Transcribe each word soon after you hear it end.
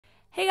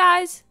Hey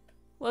guys,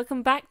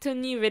 welcome back to a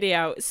new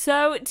video.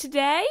 So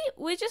today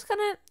we're just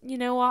gonna, you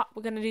know what,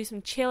 we're gonna do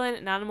some chilling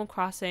in Animal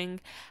Crossing.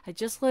 I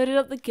just loaded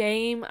up the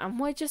game and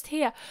we're just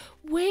here.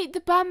 Wait, the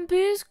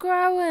bamboo's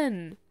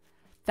growing.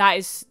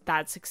 That's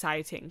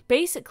exciting.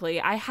 Basically,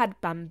 I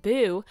had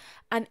bamboo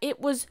and it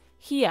was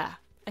here.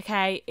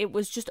 Okay, it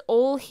was just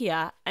all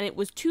here and it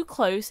was too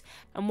close,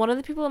 and one of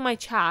the people in my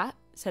chat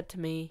said to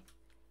me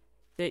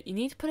that you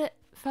need to put it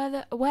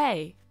further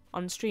away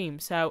on stream.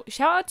 So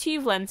shout out to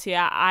you,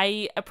 Valencia.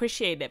 I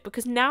appreciate it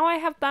because now I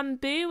have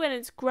bamboo and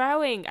it's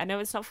growing. I know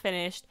it's not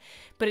finished,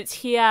 but it's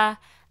here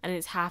and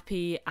it's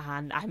happy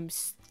and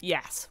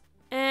yes.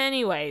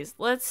 Anyways,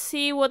 let's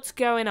see what's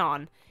going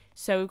on.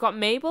 So we've got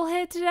Mabel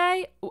here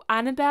today. Ooh,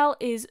 Annabelle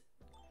is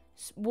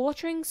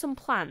watering some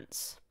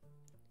plants.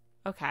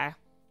 Okay.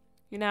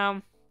 You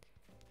know,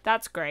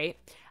 that's great.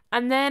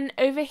 And then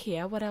over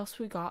here, what else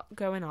we got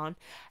going on?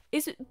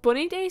 Is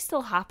Bunny Day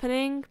still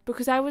happening?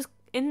 Because I was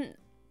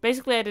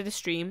basically I did a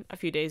stream a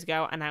few days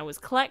ago and I was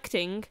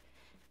collecting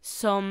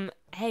some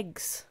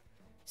eggs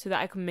so that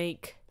I could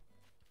make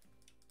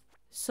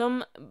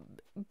some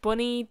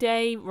Bunny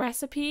Day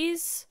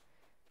recipes.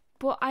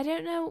 But I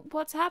don't know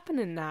what's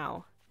happening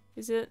now.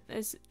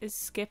 Is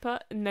Skipper?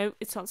 No,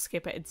 it's not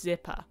Skipper, it's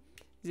Zipper.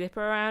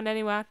 Zipper around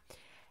anywhere?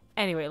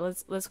 Anyway,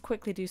 let's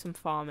quickly do some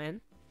farming.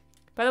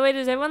 By the way,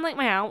 does everyone like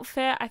my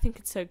outfit? I think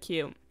it's so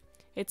cute.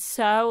 It's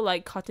so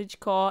like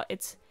cottagecore.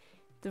 It's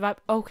the vibe.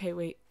 Okay,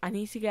 wait. I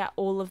need to get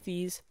all of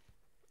these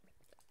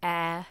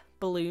air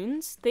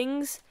balloons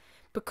things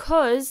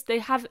because they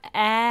have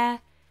air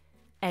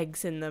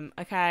eggs in them.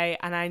 Okay,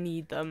 and I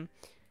need them.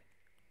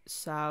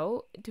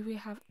 So do we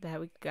have? There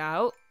we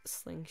go.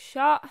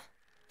 Slingshot.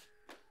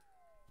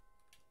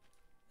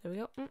 There we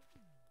go.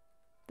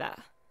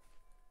 There.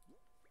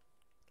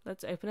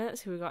 Let's open it.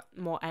 So we got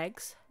more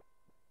eggs.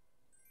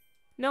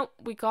 Nope,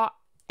 we got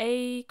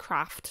a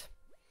craft.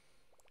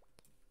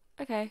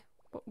 Okay,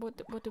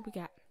 what did we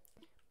get?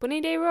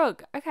 Bunny Day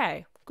rug.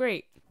 Okay,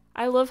 great.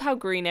 I love how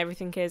green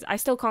everything is. I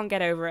still can't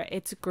get over it.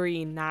 It's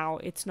green now.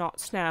 It's not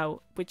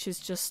snow, which is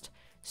just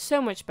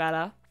so much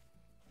better.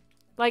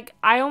 Like,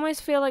 I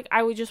almost feel like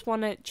I would just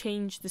want to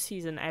change the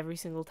season every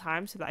single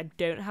time so that I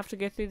don't have to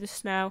go through the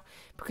snow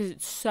because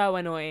it's so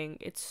annoying.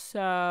 It's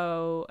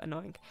so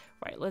annoying.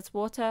 Right, let's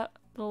water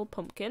little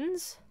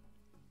pumpkins.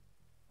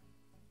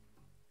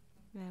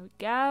 There we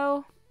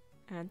go.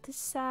 And this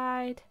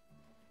side.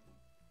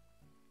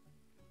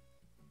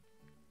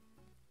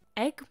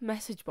 Egg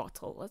message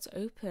bottle. Let's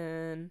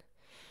open.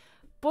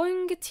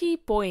 Boingity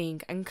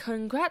boing, and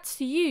congrats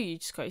to you. You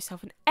just got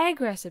yourself an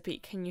egg recipe.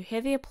 Can you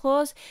hear the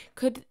applause?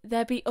 Could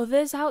there be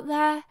others out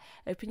there?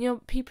 Open your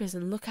peepers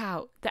and look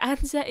out. The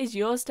answer is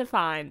yours to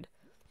find.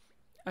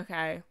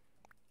 Okay.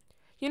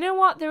 You know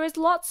what? There is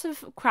lots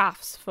of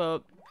crafts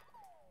for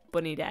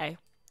Bunny Day.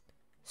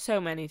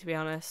 So many, to be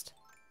honest.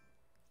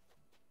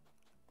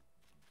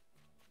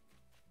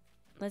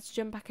 Let's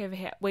jump back over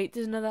here. Wait,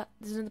 there's another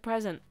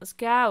present. Let's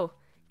go.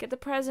 Get the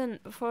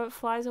present before it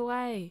flies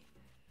away.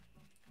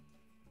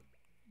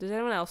 Does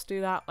anyone else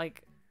do that?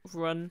 Like,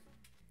 run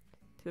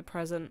to the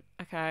present?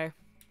 Okay,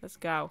 let's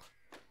go.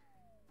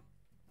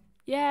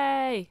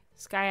 Yay!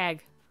 Sky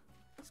egg.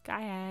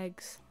 Sky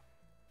eggs.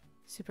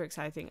 Super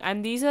exciting.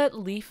 And these are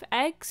leaf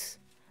eggs.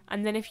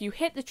 And then if you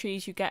hit the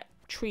trees, you get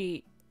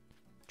tree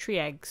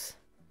eggs.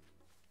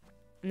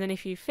 And then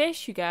if you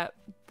fish, you get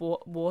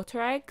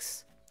water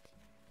eggs.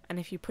 And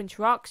if you punch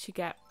rocks, you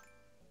get,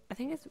 I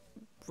think it's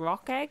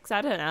rock eggs?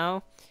 I don't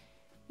know.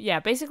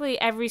 Yeah,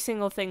 basically every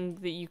single thing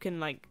that you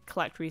can, like,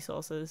 collect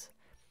resources.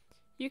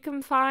 You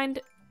can find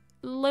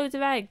loads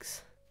of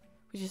eggs,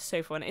 which is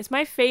so fun. It's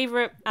my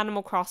favourite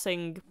Animal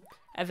Crossing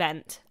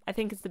event. I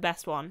think it's the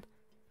best one.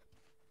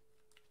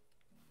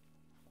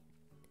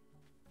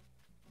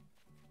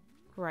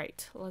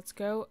 Right, let's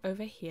go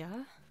over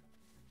here.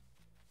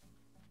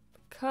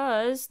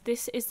 Because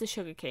this is the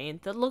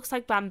sugarcane that looks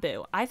like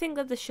bamboo. I think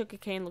that the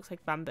sugarcane looks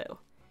like bamboo.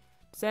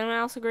 Does anyone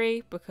else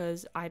agree?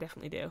 Because I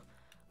definitely do.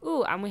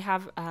 Ooh, and we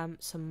have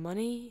some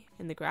money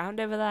in the ground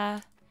over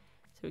there.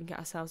 So we can get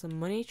ourselves a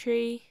money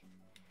tree,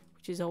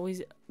 which is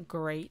always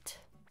great.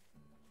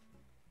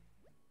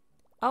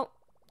 Oh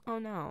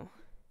no.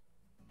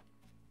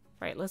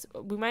 Right,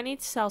 we might need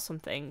to sell some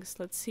things.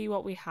 Let's see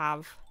what we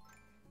have.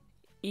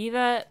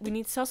 Either we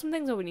need to sell some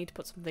things or we need to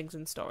put some things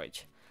in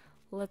storage.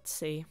 Let's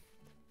see.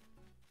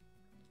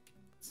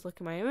 Let's look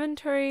at my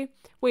inventory.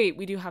 Wait,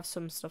 we do have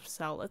some stuff to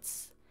sell.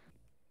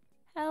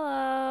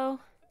 Hello,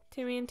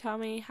 Timmy and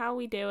Tommy. How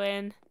we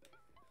doing?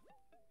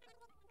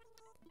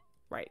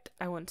 Right,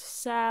 I want to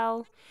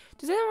sell.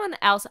 Does anyone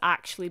else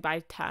actually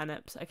buy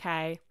turnips?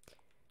 Okay.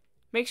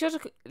 Make sure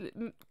to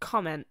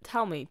comment.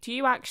 Tell me, do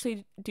you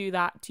actually do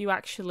that? Do you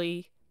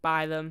actually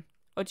buy them?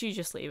 Or do you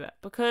just leave it?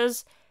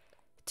 Because,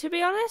 to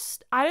be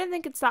honest, I don't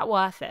think it's that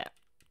worth it.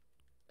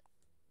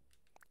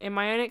 In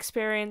my own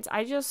experience,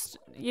 I just,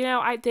 you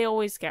know, they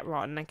always get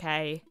rotten,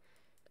 okay?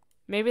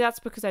 Maybe that's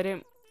because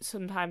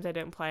sometimes I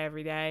don't play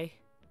every day.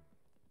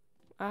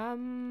 What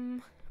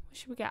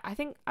should we get? I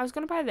think I was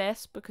going to buy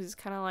this because it's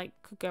kind of like,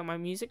 could go in my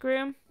music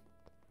room.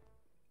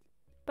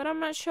 but I'm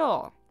not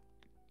sure.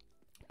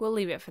 We'll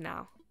leave it for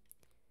now.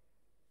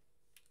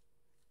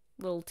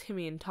 Little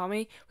Timmy and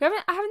Tommy.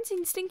 I haven't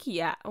seen Stinky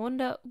yet. I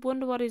wonder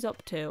what he's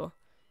up to.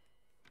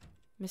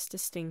 Mr.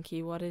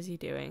 Stinky, what is he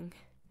doing?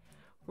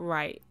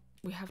 Right.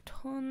 We have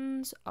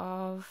tons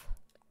of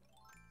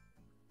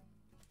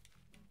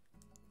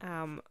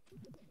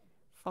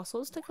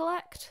fossils to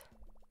collect,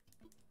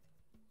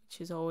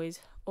 which is always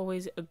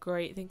a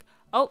great thing.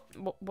 Oh,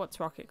 what's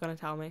Rocket gonna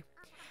tell me?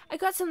 I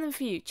got something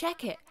for you.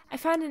 Check it. I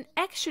found an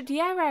extra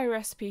DIY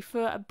recipe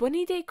for a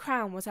bunny day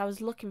crown as I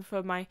was looking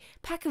for my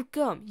pack of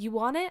gum. You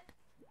want it?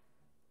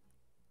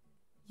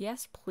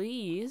 Yes,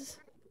 please.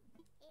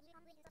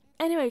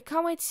 Anyway,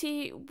 can't wait to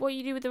see what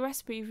you do with the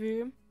recipe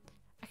room.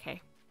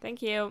 Okay,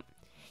 thank you.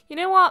 You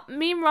know what?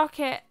 Me and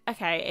Rocket...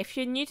 Okay, if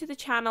you're new to the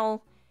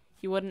channel,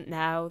 you wouldn't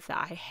know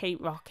that I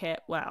hate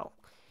Rocket. Well,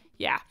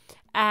 yeah.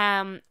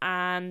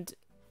 And,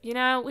 you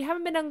know, we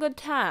haven't been on good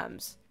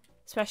terms.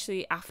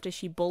 Especially after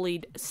she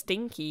bullied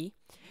Stinky.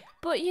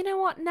 But you know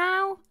what?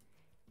 Now,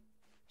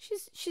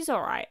 she's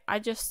alright. I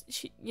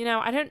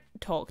don't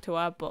talk to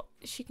her, but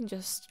she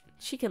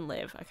can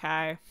live,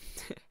 okay?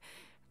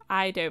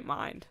 I don't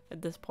mind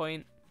at this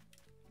point.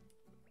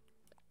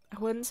 I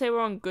wouldn't say we're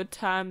on good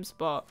terms,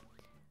 but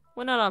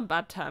we're not on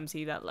bad terms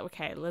either.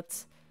 Okay,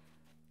 let's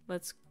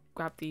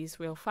grab these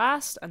real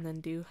fast and then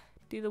do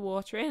the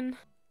watering.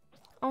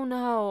 Oh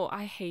no,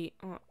 I hate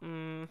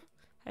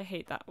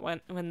that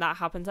when that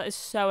happens. That is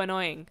so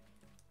annoying.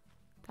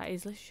 That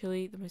is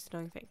literally the most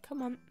annoying thing.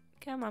 Come on,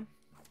 come on.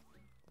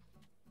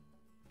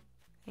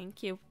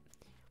 Thank you.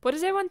 What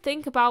does everyone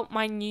think about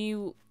my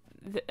new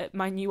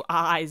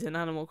eyes in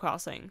Animal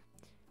Crossing?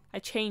 I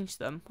changed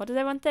them. What does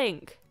everyone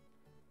think?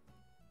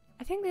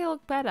 I think they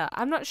look better.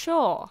 I'm not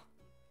sure.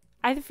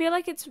 I feel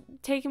like it's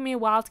taken me a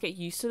while to get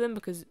used to them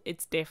because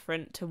it's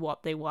different to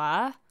what they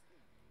were.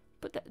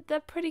 But they're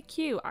pretty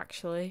cute,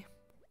 actually.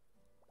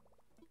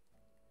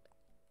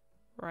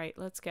 Right,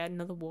 let's get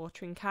another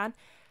watering can.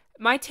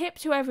 My tip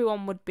to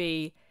everyone would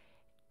be,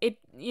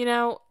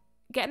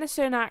 getting a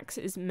stone axe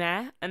is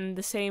meh, and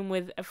the same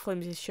with a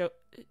flimsy shovel.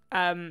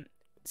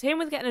 Same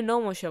with getting a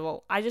normal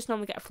shovel. I just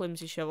normally get a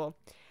flimsy shovel.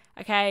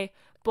 Okay,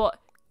 but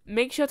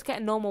make sure to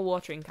get a normal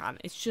watering can.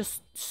 It's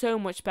just so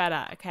much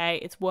better, okay?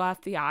 It's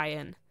worth the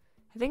iron.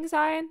 I think it's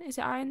iron. Is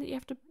it iron that you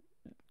have to...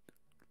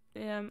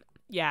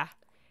 yeah.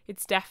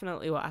 It's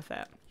definitely worth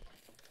it.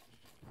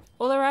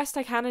 All the rest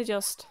I kind of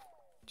just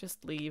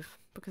leave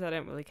because I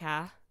don't really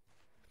care.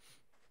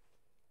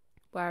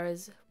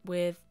 Whereas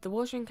with the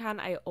watering can,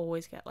 I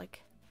always get,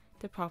 like,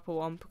 the proper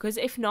one. Because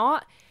if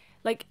not,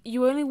 like,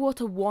 you only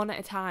water one at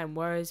a time.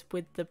 Whereas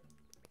with the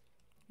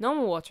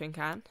normal watering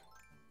can,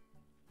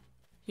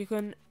 you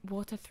can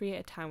water 3 at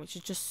a time, which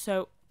is just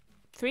so...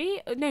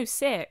 3? No,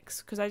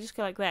 6. Because I just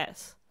go like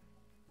this.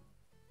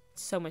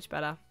 It's so much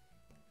better.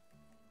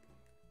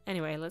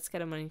 Anyway, let's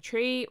get a money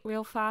tree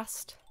real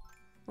fast.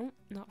 Oh,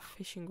 not a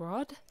fishing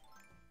rod.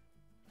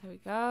 There we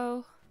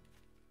go.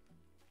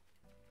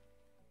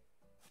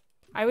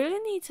 I really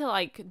need to,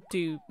 like,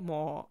 do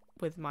more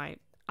with my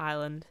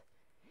island.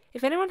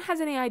 If anyone has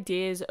any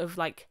ideas of,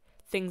 like,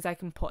 things I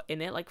can put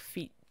in it, like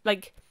feet...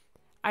 Like,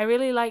 I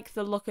really like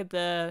the look of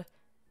the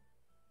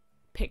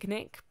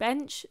picnic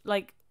bench.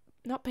 Like,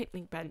 not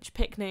picnic bench,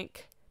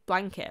 picnic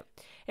blanket.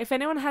 If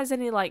anyone has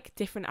any, like,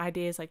 different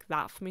ideas like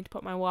that for me to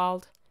put in my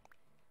world,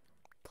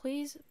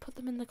 please put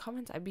them in the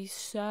comments. I'd be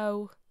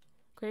so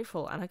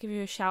grateful, and I'll give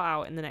you a shout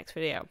out in the next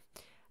video.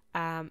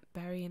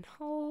 Berry and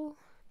hole.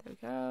 There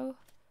we go.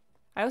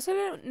 I also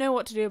don't know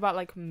what to do about,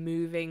 like,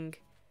 moving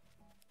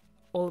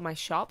all of my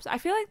shops. I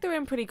feel like they're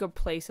in pretty good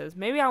places.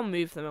 Maybe I'll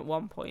move them at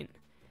one point.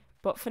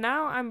 But for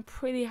now, I'm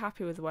pretty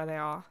happy with where they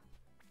are.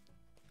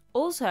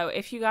 Also,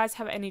 if you guys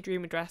have any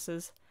dream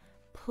addresses,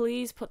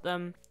 please put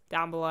them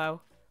down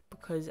below,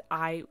 because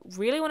I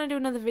really want to do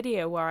another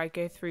video where I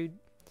go through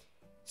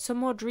some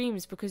more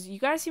dreams, because you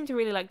guys seem to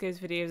really like those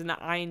videos and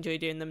I enjoy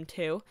doing them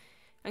too.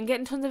 And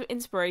getting tons of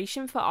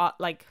inspiration for art,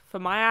 like for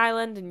my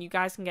island, and you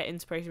guys can get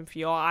inspiration for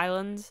your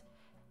islands.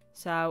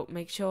 So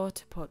make sure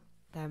to put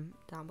them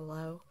down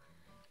below.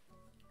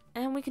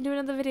 And we can do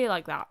another video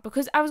like that.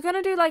 Because I was going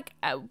to do like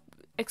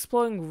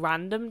exploring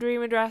random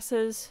dream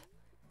addresses.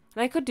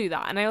 And I could do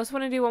that. And I also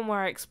want to do one where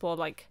I explore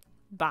like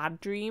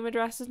bad dream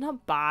addresses.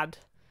 Not bad.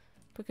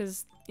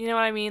 Because you know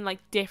what I mean? Like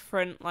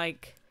different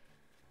like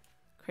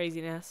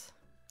craziness.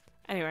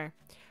 Anyway.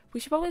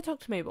 We should probably talk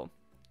to Mabel.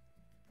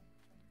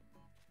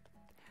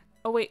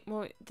 Oh wait.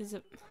 There's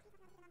a...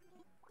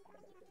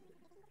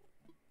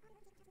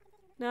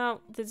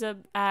 No, there's a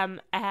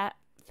air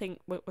thing.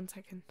 Wait 1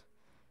 second.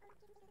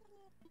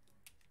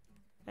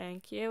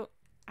 Thank you.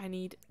 I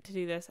need to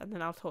do this and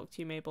then I'll talk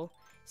to you, Mabel.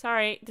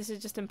 Sorry, this is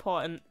just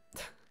important.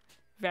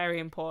 Very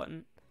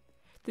important.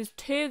 There's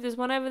 2. There's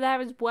one over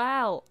there as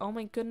well. Oh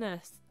my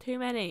goodness. Too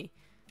many.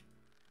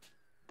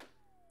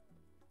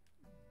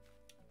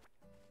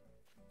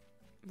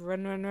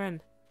 Run, run,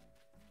 run.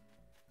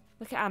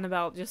 Look at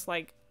Annabelle just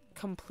like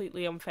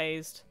completely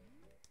unfazed.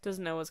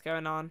 Doesn't know what's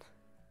going on.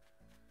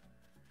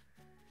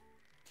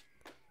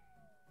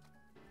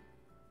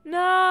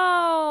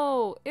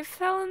 No! It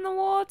fell in the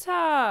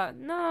water!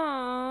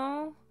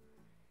 No!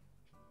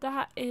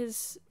 That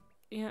is...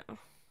 Yeah.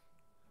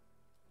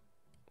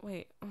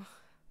 Wait.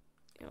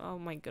 Oh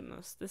my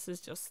goodness. This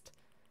is just...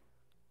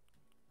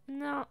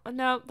 No,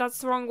 no, that's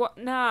the wrong one.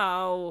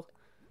 No!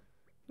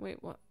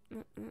 Wait, what?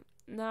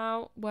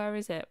 No, where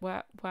is it?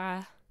 Where?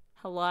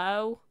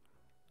 Hello?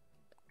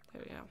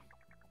 There we go.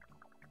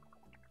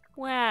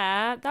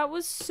 Where? That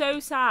was so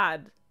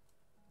sad.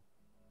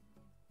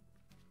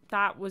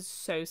 That was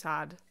so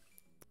sad.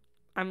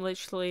 I'm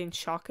literally in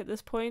shock at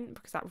this point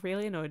because that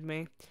really annoyed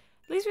me.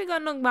 At least we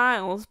got Nug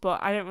Miles,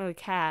 but I don't really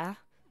care.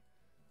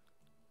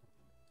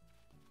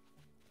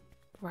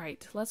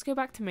 Right, let's go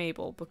back to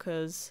Mabel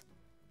because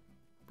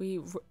we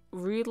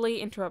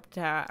rudely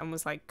interrupted her and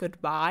was like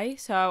goodbye.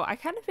 So I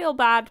kind of feel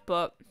bad,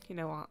 but you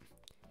know what?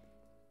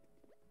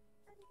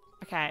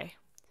 Okay.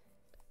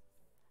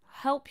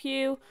 Help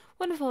you.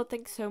 Wonderful,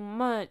 thanks so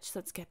much.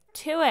 Let's get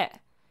to it.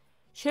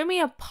 Show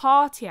me a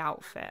party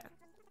outfit.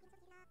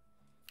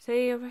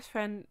 Say your best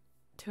friend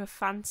to a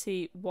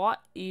fancy...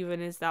 What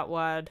even is that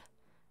word?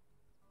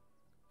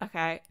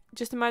 Okay.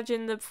 Just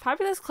imagine the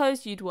fabulous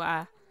clothes you'd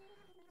wear.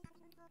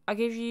 I'll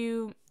give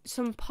you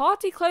some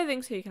party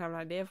clothing so you can have an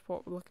idea of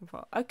what we're looking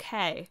for.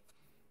 Okay.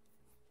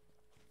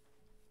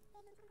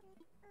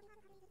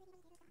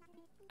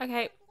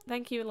 Okay.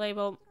 Thank you,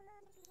 Label.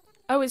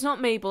 Oh, it's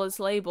not Mabel, it's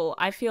Label.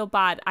 I feel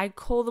bad. I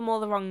call them all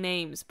the wrong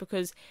names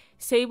because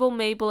Sable,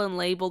 Mabel, and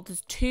Label,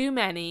 there's too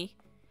many.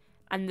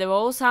 And they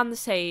all sound the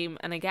same,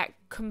 and I get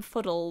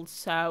confuddled,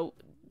 so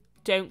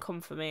don't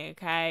come for me,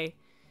 okay?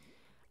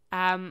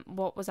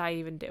 What was I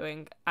even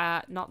doing?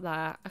 Not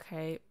there.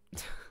 Okay.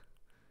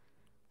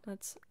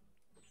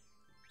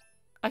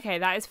 Okay,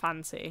 that is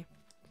fancy.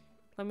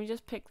 Let me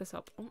just pick this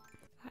up. Oh,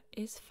 that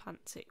is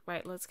fancy.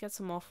 Right, let's get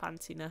some more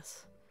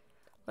fanciness.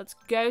 Let's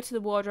go to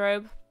the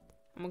wardrobe.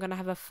 And we're going to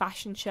have a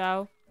fashion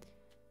show.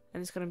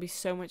 And it's going to be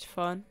so much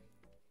fun.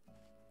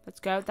 Let's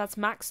go. That's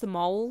Max the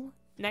Mole.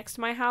 Next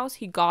to my house,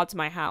 he guards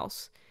my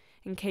house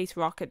in case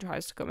Rocket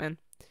tries to come in.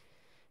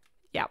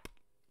 Yep,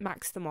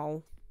 Max the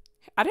Mole.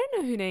 I don't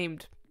know who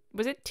named...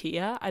 Was it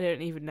Tia? I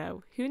don't even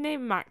know. Who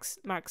named Max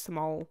the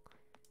Mole?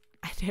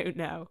 I don't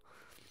know.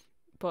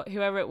 But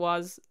whoever it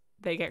was,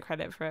 they get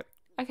credit for it.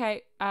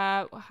 Okay,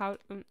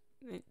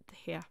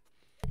 here.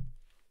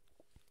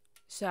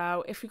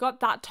 So, if we got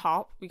that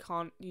top, we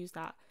can't use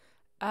that.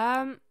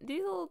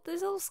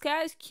 This little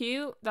skirt is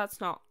cute.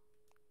 That's not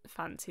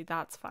fancy,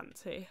 that's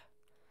fancy.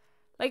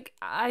 Like,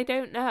 I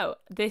don't know.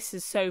 This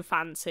is so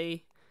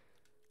fancy.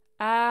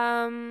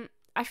 I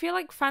feel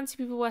like fancy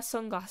people wear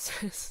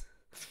sunglasses.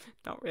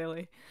 Not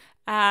really.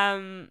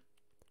 That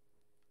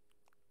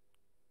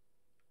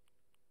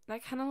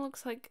kind of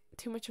looks like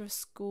too much of a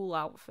school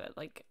outfit.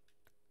 Like,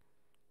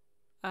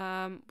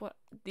 what?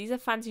 These are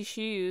fancy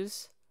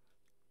shoes.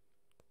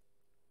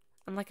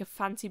 And like a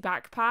fancy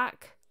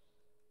backpack.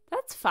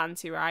 That's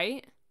fancy,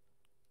 right?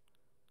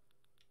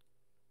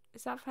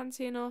 Is that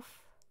fancy enough?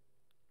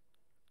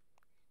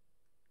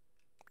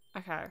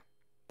 Okay.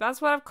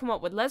 That's what I've come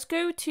up with. Let's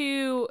go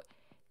to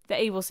the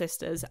Able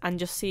Sisters and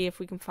just see if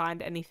we can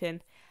find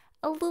anything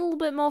a little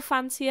bit more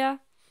fancier.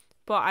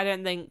 But I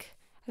think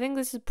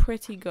this is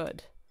pretty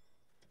good.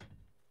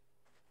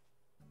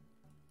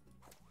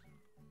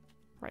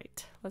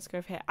 Right, let's go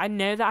over here. I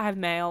know that I have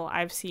mail.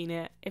 I've seen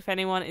it. If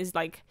anyone is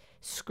like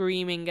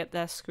screaming at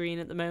their screen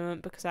at the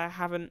moment because I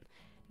haven't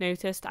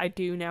noticed, I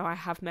do know I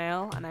have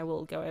mail and I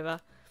will go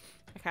over.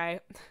 Okay,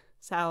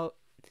 so,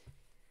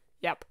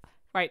 yep.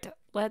 Right,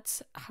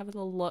 let's have a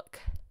little look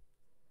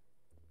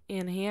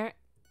in here.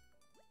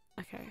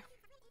 Okay.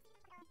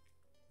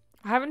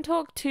 I haven't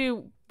talked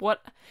to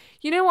what...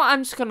 You know what?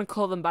 I'm just going to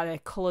call them by their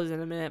colours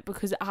in a minute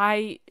because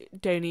I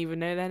don't even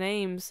know their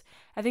names.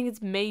 I think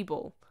it's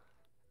Mabel.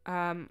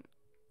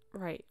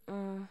 Right.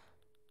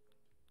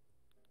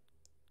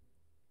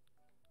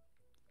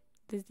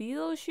 There's these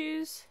little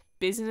shoes.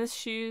 Business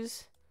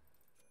shoes.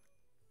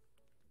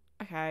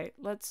 Okay,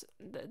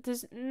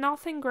 there's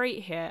nothing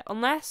great here.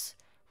 Unless...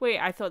 Wait,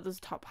 I thought there was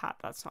a top hat.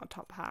 That's not a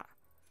top hat.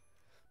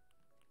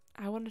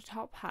 I want a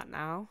top hat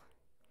now.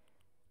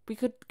 We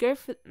could go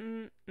for...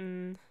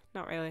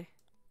 not really.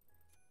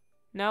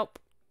 Nope.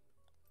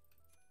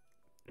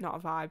 Not a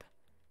vibe.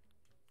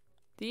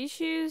 These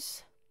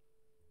shoes...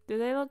 Do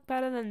they look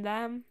better than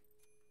them?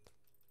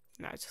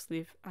 No, just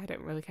leave. I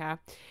don't really care.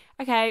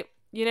 Okay,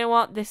 you know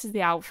what? This is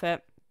the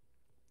outfit.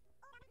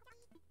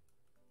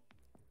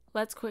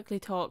 Let's quickly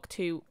talk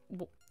to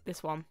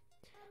this one.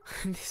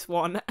 This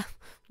one.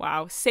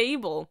 Wow.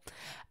 Sable.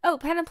 Oh,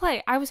 Pen and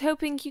Play. I was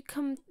hoping you'd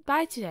come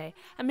by today.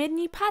 I made a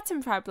new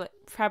pattern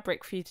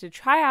fabric for you to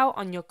try out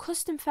on your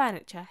custom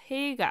furniture.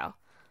 Here you go.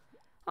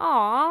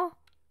 Aww.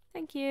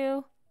 Thank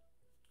you.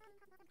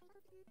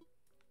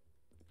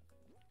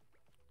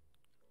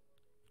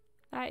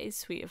 That is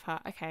sweet of her.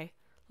 Okay.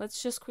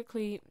 Let's just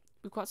quickly...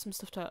 We've got some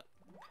stuff to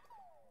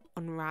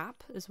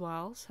unwrap as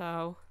well.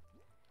 So,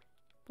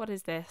 what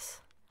is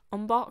this?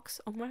 Unbox?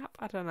 Unwrap?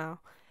 I don't know.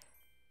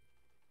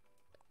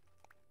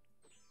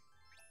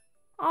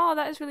 Oh,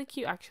 that is really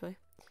cute, actually.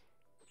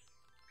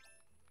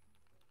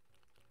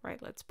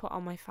 Right, let's put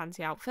on my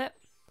fancy outfit.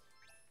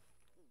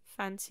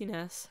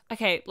 Fanciness.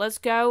 Okay, let's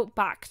go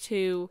back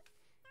to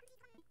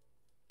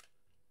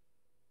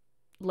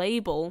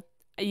label.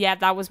 Yeah,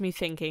 that was me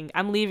thinking.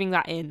 I'm leaving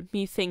that in.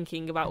 Me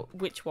thinking about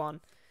which one.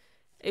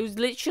 It was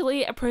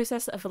literally a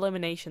process of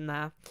elimination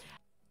there.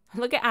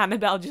 Look at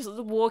Annabelle just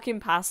walking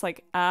past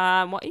like,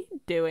 what are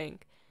you doing?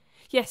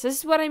 Yes, this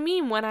is what I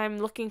mean when I'm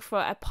looking for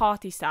a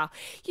party style.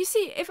 You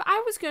see, if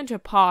I was going to a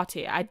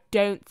party, I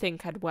don't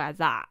think I'd wear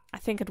that. I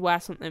think I'd wear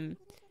something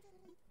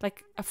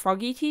like a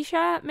Froggy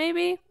t-shirt,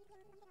 maybe?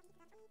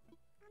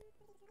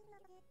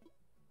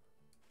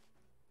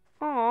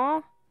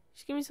 Aww.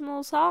 Just give me some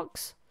little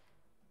socks.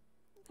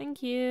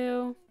 Thank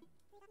you.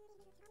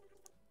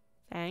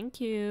 Thank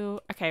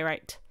you. Okay,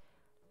 right.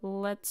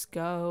 Let's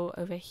go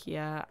over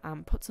here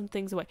and put some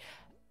things away.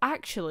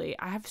 Actually,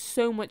 I have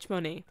so much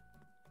money.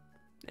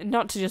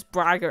 Not to just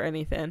brag or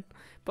anything,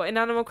 but in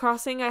Animal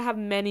Crossing, I have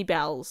many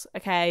bells,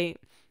 okay?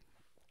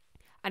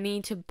 I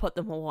need to put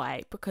them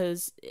away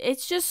because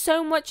it's just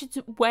so much, it's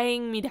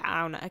weighing me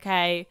down,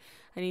 okay?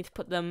 I need to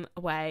put them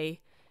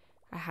away.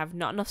 I have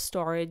not enough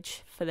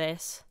storage for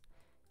this.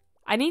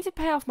 I need to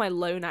pay off my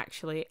loan,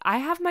 actually. I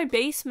have my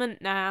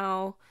basement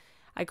now.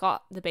 I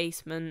got the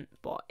basement,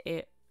 but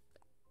it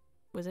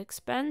was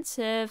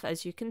expensive,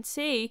 as you can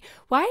see.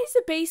 Why is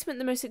the basement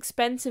the most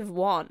expensive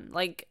one?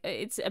 Like,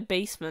 it's a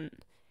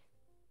basement.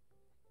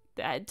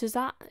 It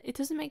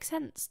doesn't make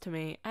sense to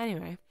me.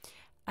 Anyway,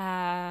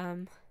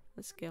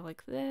 let's go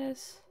like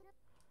this.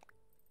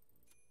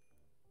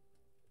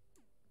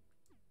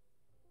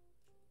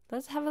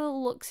 Let's have a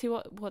little look, see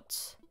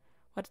what's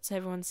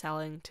everyone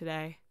selling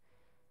today.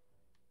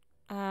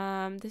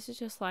 This is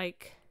just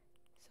like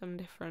some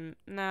different.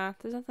 Nah,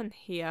 there's nothing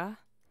here.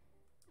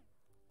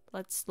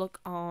 Let's look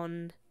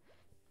on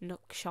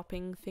Nook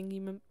shopping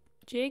thingy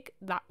jig.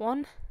 That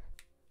one.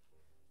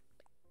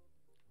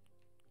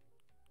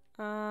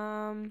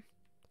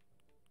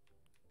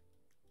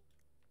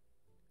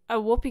 A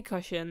whoopee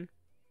cushion.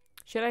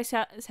 Should I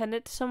send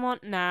it to someone?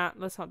 Nah,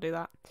 let's not do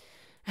that.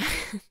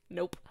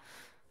 Nope.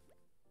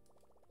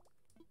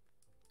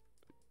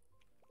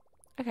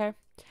 Okay.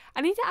 I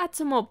need to add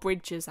some more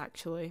bridges,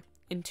 actually,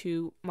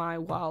 into my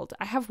world.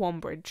 I have one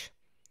bridge.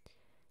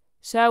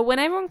 So when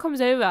everyone comes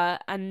over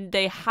and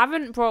they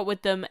haven't brought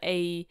with them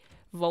a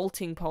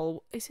vaulting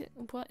pole,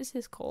 what is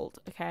this called?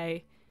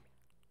 Okay.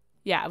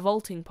 Yeah, a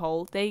vaulting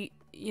pole. They,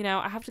 you know,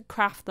 I have to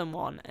craft them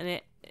one,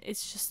 and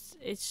it's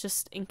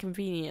just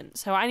inconvenient.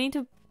 So I need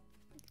to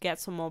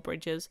get some more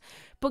bridges.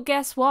 But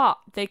guess what?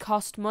 They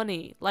cost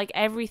money. Like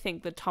everything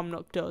that Tom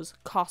Nook does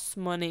costs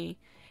money.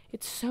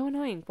 It's so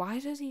annoying. Why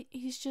does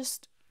he's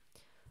just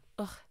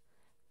ugh.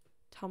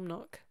 Tom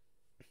Nook.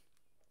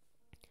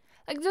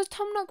 Like, does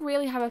Tom Nook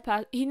really have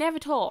a he never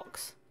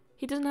talks.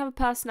 He doesn't have a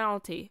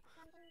personality.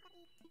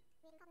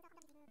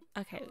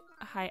 Okay,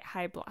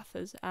 hi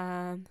Blathers.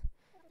 There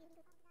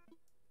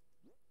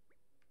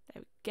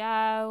we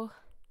go.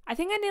 I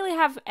think I nearly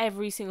have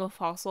every single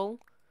fossil.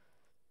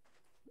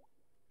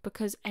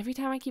 Because every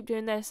time I keep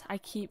doing this, I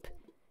keep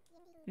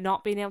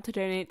not being able to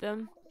donate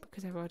them.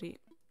 Because I've already...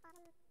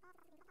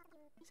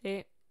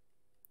 See?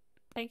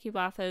 Thank you,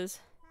 Blathers.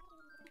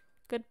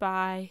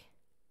 Goodbye.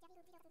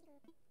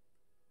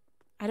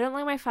 I don't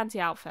like my fancy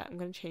outfit. I'm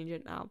going to change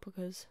it now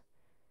because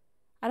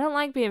I don't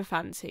like being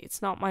fancy.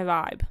 It's not my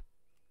vibe.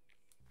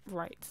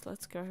 Right,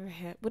 let's go over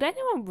here. Would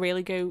anyone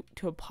really go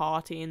to a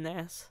party in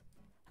this?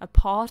 A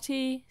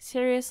party?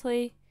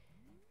 Seriously?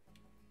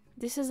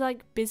 This is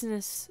like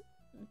business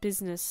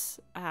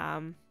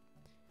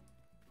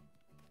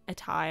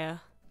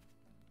attire.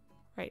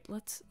 Right,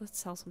 let's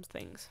sell some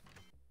things.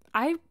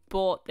 I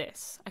bought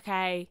this,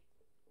 okay,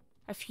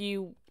 a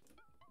few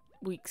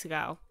weeks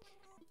ago.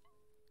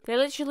 They're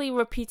literally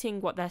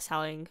repeating what they're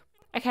selling.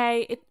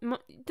 Okay,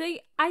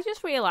 I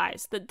just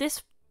realized that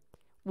this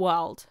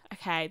world,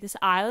 okay, this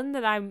island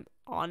that I'm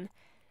on,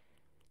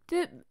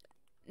 the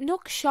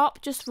Nook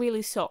shop just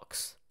really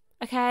sucks.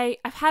 Okay,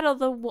 I've had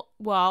other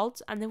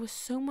worlds and they were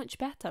so much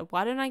better.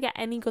 Why don't I get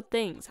any good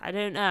things? I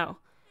don't know.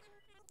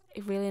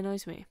 It really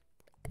annoys me.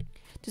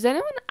 Does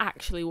anyone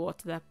actually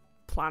water their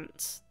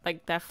plants,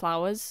 like their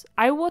flowers?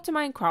 I water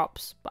my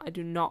crops, but I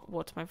do not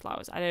water my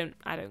flowers. I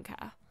don't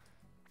care.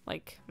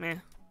 Like, meh.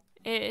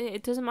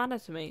 It doesn't matter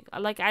to me.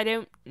 Like, I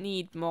don't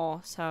need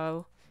more,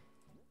 so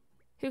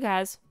who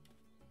cares?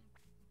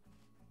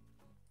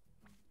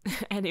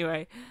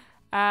 Anyway,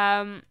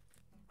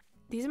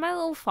 these are my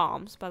little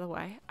farms, by the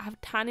way. I have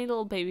tiny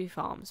little baby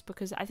farms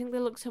because I think they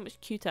look so much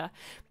cuter.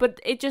 But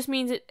it just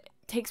means it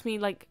takes me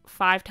like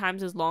 5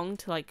 times as long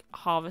to like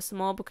harvest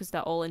them all because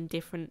they're all in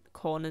different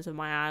corners of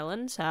my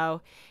island.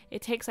 So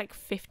it takes like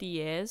 50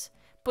 years.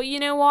 But you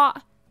know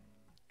what?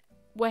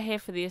 We're here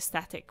for the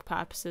aesthetic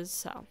purposes,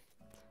 so.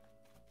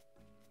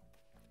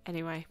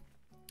 Anyway,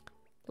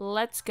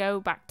 let's go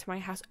back to my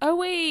house. Oh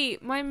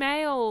wait, my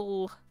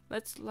mail.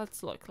 Let's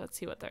look. Let's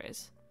see what there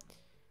is.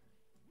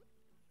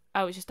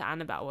 Oh, it's just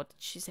Annabelle. What did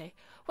she say?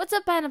 What's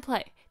up, Banner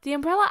Play? The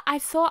umbrella I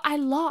thought I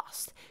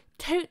lost.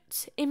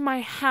 totes in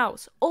my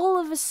house all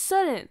of a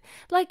sudden.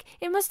 Like,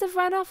 it must have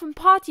ran off and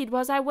partied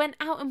whilst I went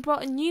out and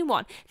brought a new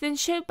one, then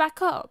showed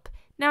back up.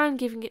 Now I'm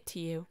giving it to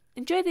you.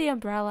 Enjoy the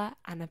umbrella,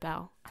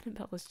 Annabelle.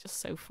 Annabelle is just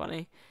so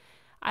funny.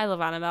 I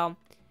love Annabelle.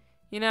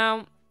 You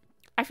know,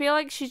 I feel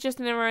like she's just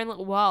in her own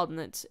little world, and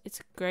it's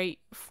a great,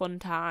 fun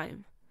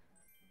time.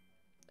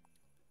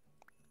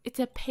 It's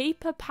a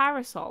paper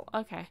parasol.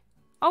 Okay.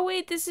 Oh,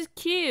 wait, this is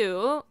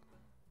cute.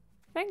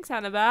 Thanks,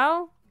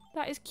 Annabelle.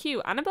 That is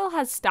cute. Annabelle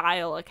has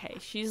style, okay.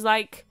 She's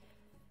like,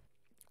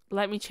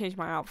 let me change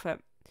my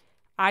outfit.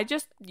 I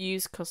just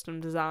use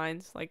custom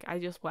designs. Like, I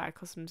just wear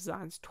custom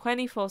designs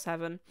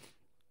 24/7.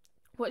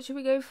 What should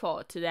we go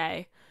for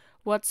today?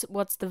 What's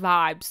the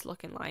vibes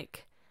looking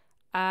like?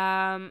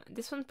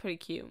 This one's pretty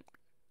cute.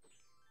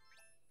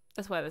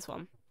 Let's wear this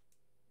one.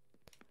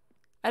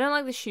 I don't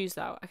like the shoes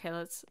though. Okay,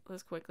 let's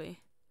quickly.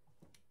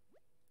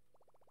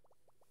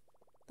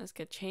 Let's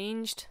get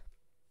changed.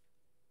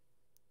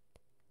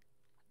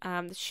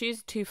 The shoes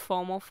are too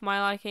formal for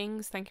my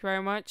likings. Thank you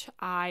very much.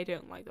 I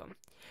don't like them.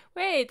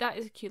 Wait, that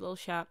is a cute little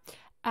shirt.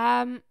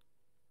 Hello?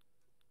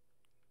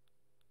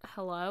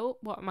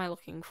 What am I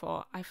looking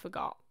for? I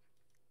forgot.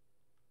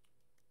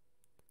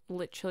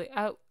 Literally.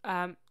 Oh,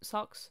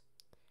 socks.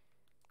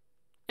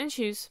 And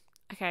shoes.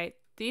 Okay,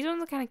 these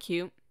ones are kind of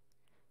cute.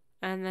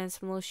 And then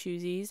some little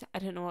shoesies. I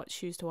don't know what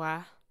shoes to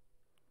wear.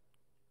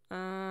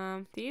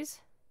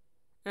 These?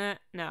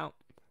 No.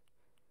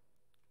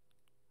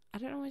 I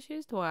don't know what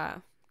shoes to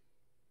wear.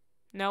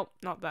 Nope,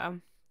 not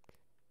them.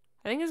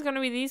 I think it's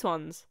gonna be these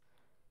ones.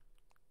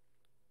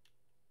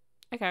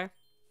 Okay.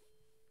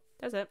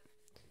 That's it.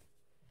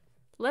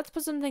 Let's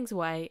put some things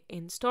away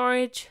in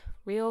storage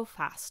real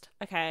fast.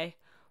 Okay.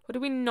 What do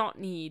we not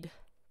need?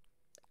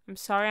 I'm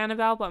sorry,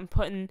 Annabelle, but I'm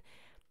putting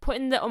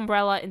the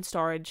umbrella in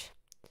storage.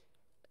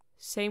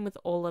 Same with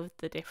all of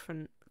the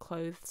different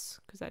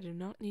clothes, because I do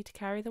not need to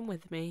carry them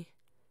with me.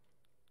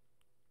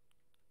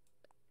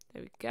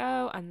 There we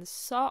go. And the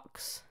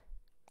socks.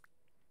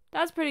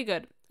 That's pretty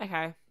good.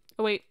 Okay.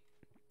 Oh, wait.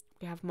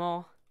 We have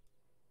more.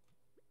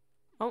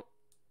 Oh.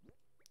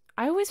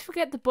 I always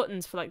forget the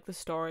buttons for, like, the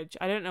storage.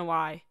 I don't know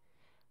why.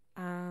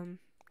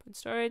 Put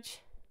storage.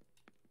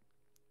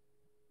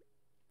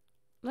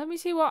 Let me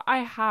see what I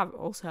have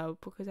also,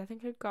 because I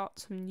think I've got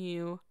some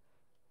new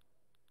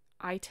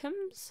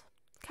items.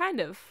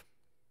 Kind of.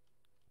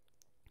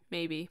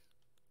 Maybe.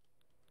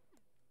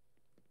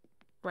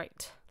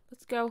 Right.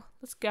 Let's go.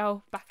 Let's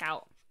go back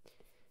out.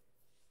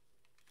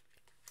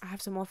 I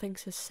have some more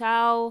things to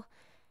sell.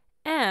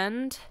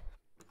 And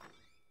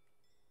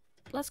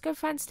let's go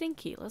find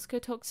Stinky. Let's go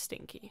talk to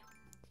Stinky.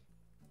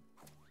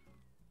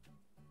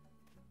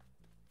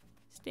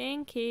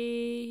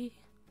 Stinky.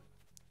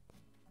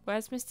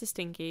 Where's Mr.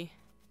 Stinky?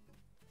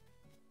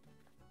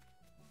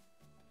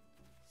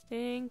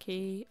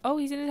 Stinky. Oh,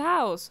 he's in his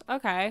house.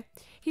 Okay.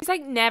 He's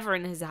like never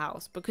in his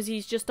house because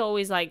he's just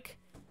always like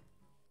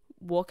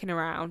walking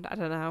around. I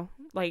don't know.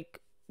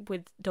 Like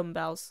with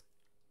dumbbells.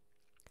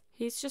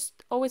 He's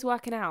just always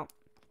working out.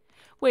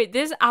 Wait,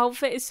 this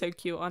outfit is so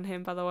cute on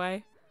him, by the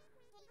way.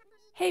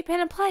 Hey, pen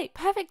and plate.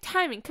 Perfect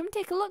timing. Come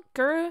take a look,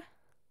 girl.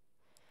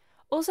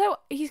 Also,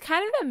 he's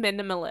kind of a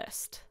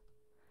minimalist.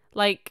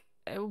 Like,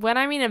 when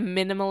I mean a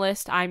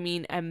minimalist, I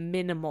mean a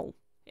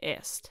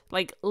minimalist.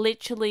 Like,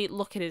 literally,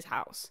 look at his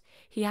house.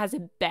 He has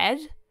a bed,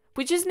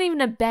 which isn't even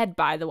a bed,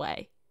 by the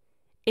way.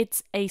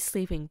 It's a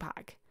sleeping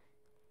bag.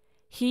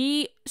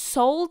 He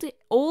sold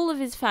all of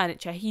his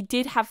furniture. He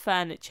did have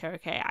furniture,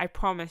 okay? I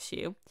promise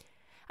you.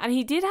 And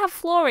he did have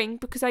flooring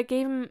because I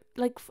gave him,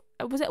 like,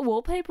 was it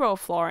wallpaper or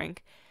flooring?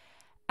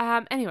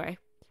 Anyway.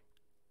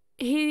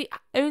 He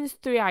owns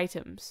 3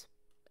 items.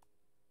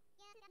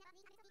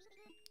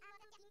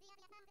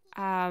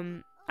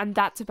 And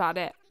that's about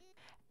it.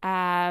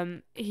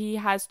 He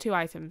has 2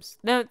 items.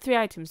 No, 3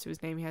 items to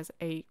his name. He has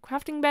a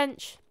crafting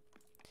bench,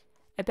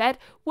 a bed.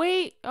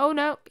 Wait, oh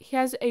no. He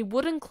has a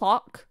wooden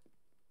clock,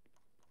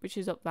 which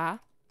is up there.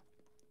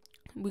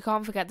 We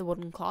can't forget the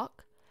wooden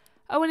clock.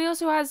 Oh, and he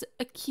also has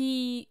a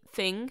key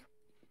thing.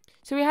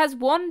 So he has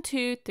 1,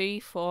 2, 3,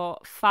 4,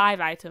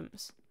 5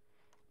 items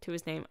to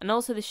his name. And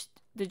also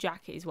the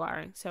jacket he's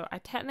wearing. So I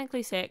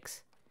technically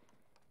 6.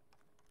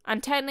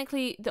 And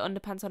technically the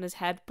underpants on his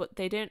head, but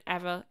they don't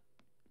ever...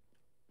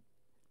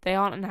 They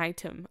aren't an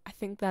item. I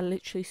think they're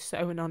literally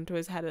sewn onto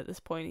his head at this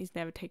point. He's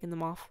never taken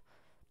them off.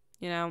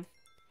 You know?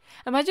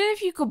 Imagine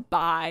if you could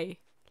buy,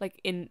 like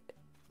in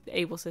the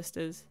Able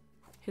Sisters,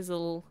 his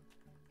little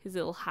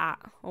hat,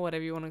 or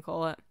whatever you want to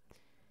call it.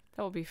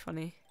 That would be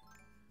funny.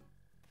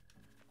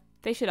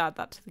 They should add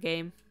that to the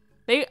game.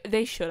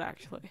 They should,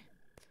 actually.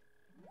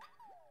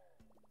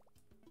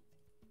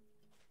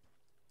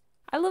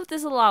 I love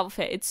this little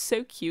outfit. It's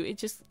so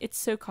cute. It's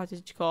so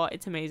cottagecore.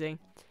 It's amazing.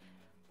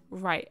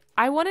 Right.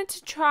 I wanted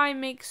to try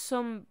and make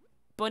some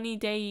bunny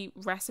day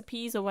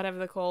recipes or whatever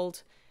they're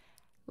called.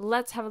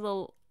 Let's have a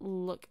little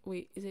look.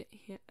 Wait, is it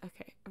here?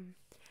 Okay.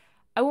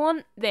 I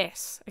want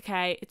this.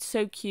 Okay. It's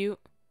so cute.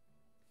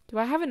 Do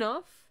I have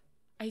enough?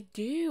 I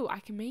do.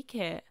 I can make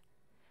it.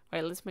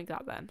 Right, let's make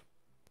that then.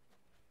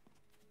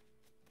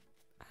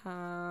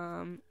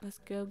 Let's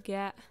go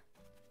get...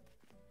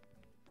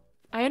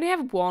 I only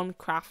have one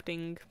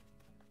crafting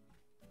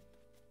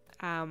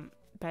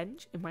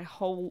bench in my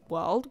whole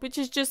world, which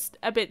is just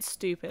a bit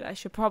stupid. I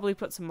should probably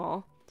put some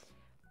more.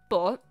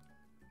 But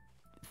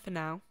for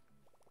now,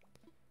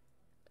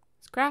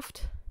 let's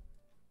craft.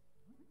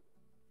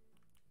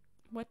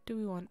 What do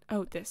we want?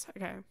 Oh, this.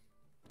 Okay.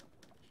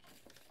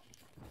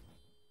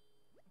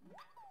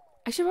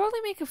 I should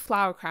probably make a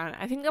flower crown.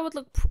 I think that would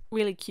look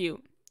really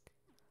cute.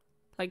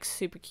 Like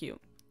super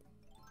cute.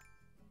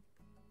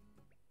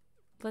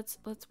 Let's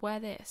wear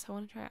this. I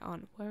want to try it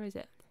on. Where is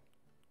it?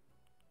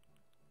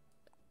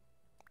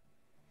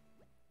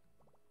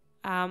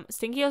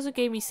 Stinky also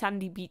gave me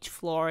sandy beach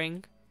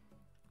flooring.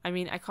 I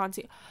mean, I can't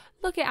see.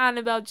 Look at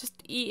Annabelle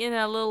just eating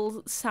a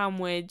little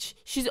sandwich.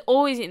 She's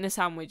always eating a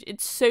sandwich.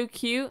 It's so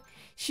cute.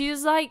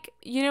 She's like,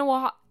 you know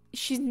what?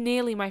 She's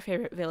nearly my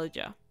favorite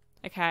villager.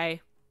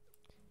 Okay.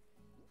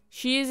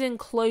 She is in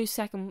close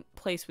second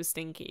place with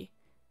Stinky.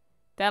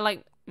 They're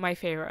like my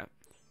favorite.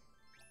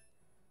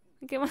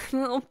 Look at my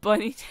little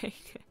bunny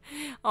taker.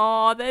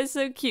 Oh, they're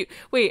so cute.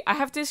 Wait, I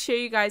have to show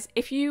you guys.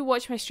 If you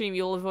watch my stream,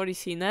 you'll have already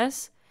seen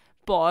this.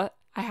 But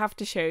I have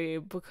to show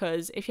you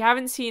because if you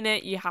haven't seen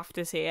it, you have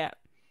to see it.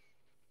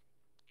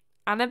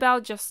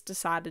 Annabelle just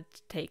decided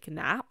to take a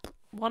nap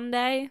one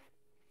day.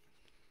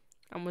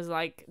 And was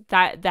like,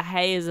 that the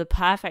hay is a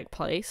perfect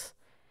place.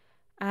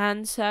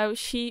 And so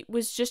she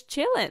was just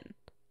chilling.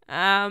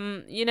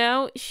 You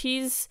know,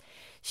 she's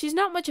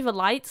not much of a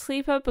light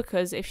sleeper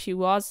because if she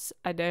was,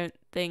 I don't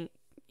think,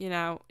 you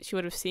know, she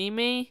would have seen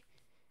me.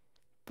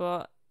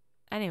 But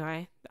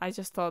anyway, I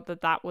just thought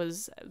that that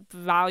was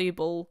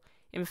valuable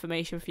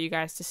information for you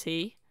guys to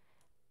see.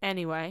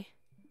 Anyway,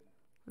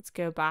 let's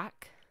go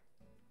back.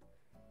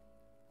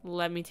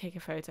 Let me take a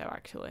photo,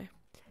 actually.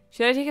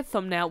 Should I take a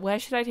thumbnail? Where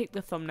should I take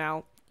the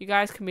thumbnail? You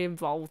guys can be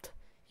involved.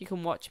 You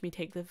can watch me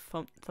take the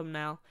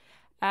thumbnail.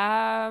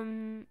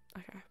 Okay.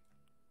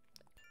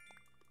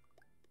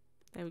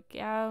 There we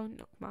go.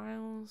 Nook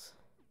Miles.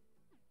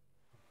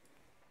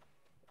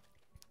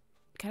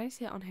 Can I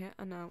see it on here?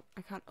 Oh, no.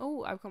 I can't.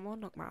 Oh, I've got more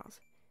Nook Miles.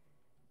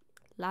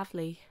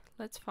 Lovely.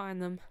 Let's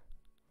find them.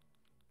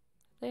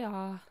 They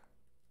are.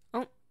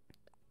 Oh.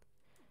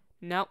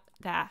 Nope.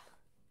 There.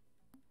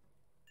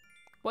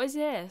 What is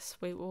this?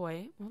 Wait.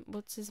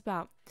 What's this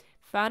about?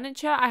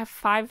 Furniture? I have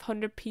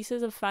 500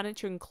 pieces of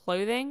furniture and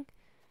clothing.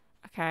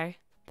 Okay.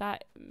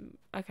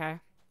 Okay.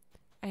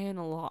 I own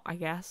a lot, I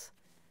guess.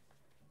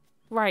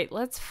 Right,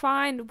 let's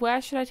find... Where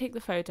should I take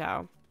the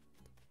photo?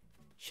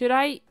 Should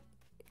I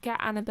get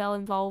Annabelle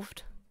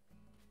involved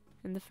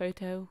in the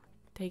photo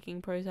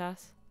taking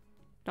process?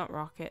 Not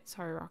Rocket.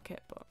 Sorry, Rocket,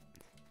 but...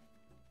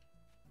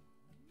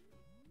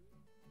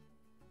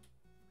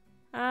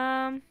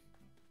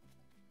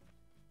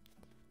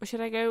 Or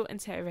should I go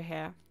and sit over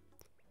here?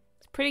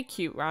 It's pretty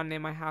cute round near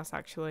my house,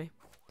 actually.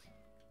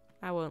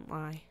 I won't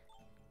lie.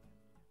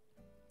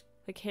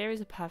 Like, here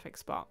is a perfect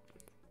spot.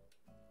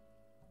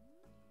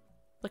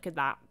 Look at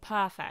that.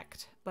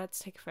 Perfect. Let's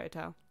take a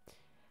photo.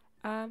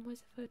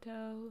 Where's the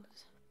photos?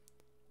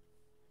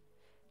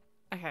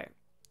 Okay.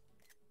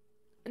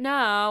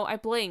 No, I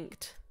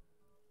blinked.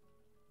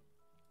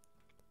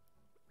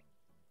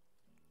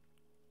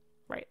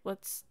 Right,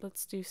 let's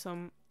do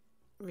some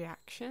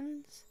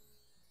reactions.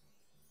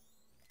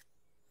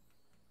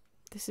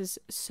 This is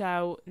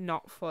so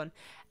not fun.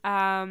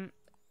 That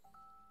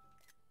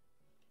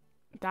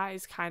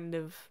is kind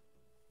of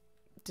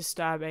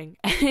disturbing.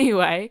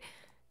 Anyway.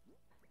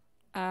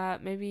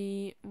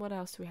 Maybe, what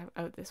else do we have?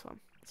 Oh, this one.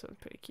 This one's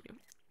pretty cute.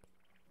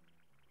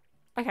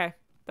 Okay,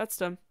 that's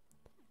done.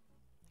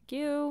 Thank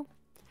you.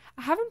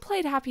 I haven't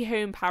played Happy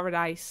Home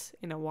Paradise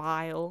in a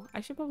while.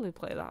 I should probably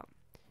play that.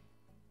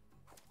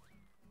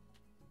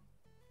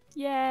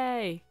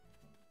 Yay!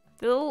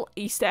 The little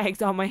Easter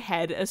eggs on my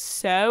head are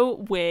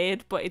so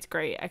weird, but it's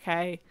great,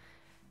 okay?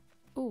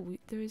 Oh,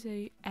 there is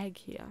a egg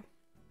here.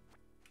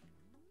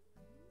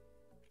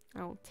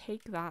 I'll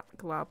take that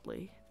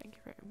gladly. Thank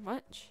you very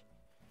much.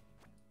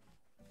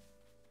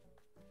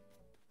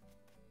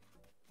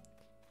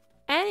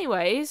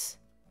 Anyways,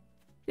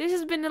 this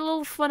has been a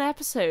little fun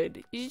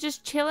episode. You're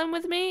just chilling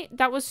with me.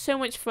 That was so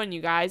much fun,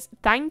 you guys.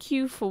 Thank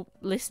you for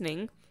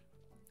listening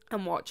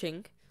and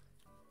watching.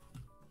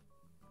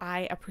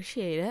 I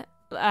appreciate it.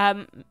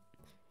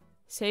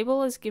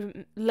 Sable is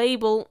giving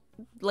label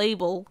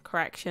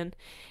correction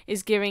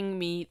is giving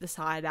me the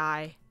side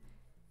eye.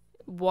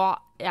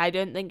 What? I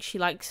don't think she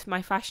likes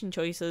my fashion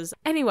choices.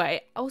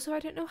 Anyway, also I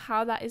don't know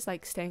how that is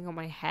like staying on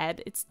my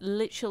head. It's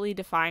literally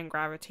defying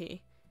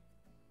gravity.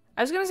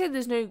 I was gonna say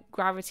there's no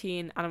gravity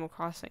in Animal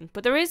Crossing,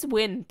 but there is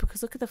wind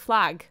because look at the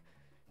flag.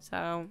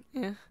 So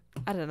yeah,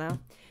 I don't know.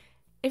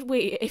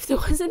 If there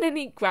wasn't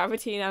any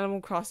gravity in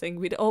Animal Crossing,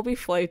 we'd all be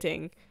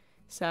floating.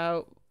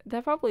 So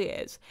there probably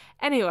is.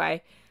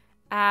 Anyway,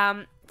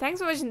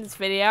 thanks for watching this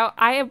video.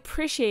 I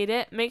appreciate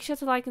it. Make sure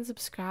to like and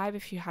subscribe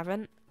if you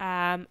haven't.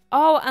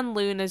 Oh, and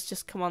Luna's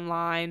just come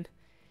online.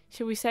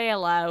 Should we say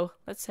hello?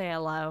 Let's say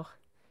hello.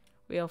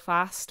 Real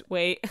fast.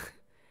 Wait.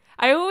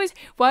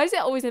 Why is it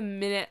always a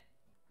minute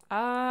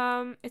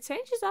It's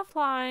saying she's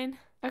offline.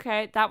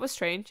 Okay, that was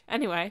strange.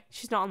 Anyway,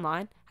 she's not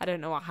online. I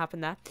don't know what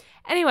happened there.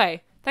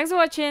 Anyway, thanks for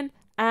watching.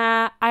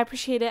 I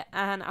appreciate it,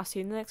 and I'll see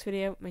you in the next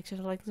video. Make sure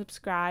to like and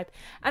subscribe.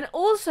 And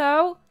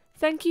also,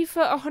 thank you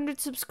for 100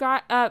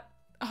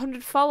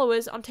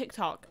 followers on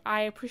TikTok.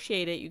 I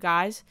appreciate it, you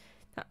guys.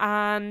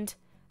 And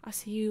I'll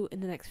see you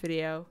in the next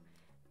video.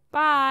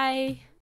 Bye.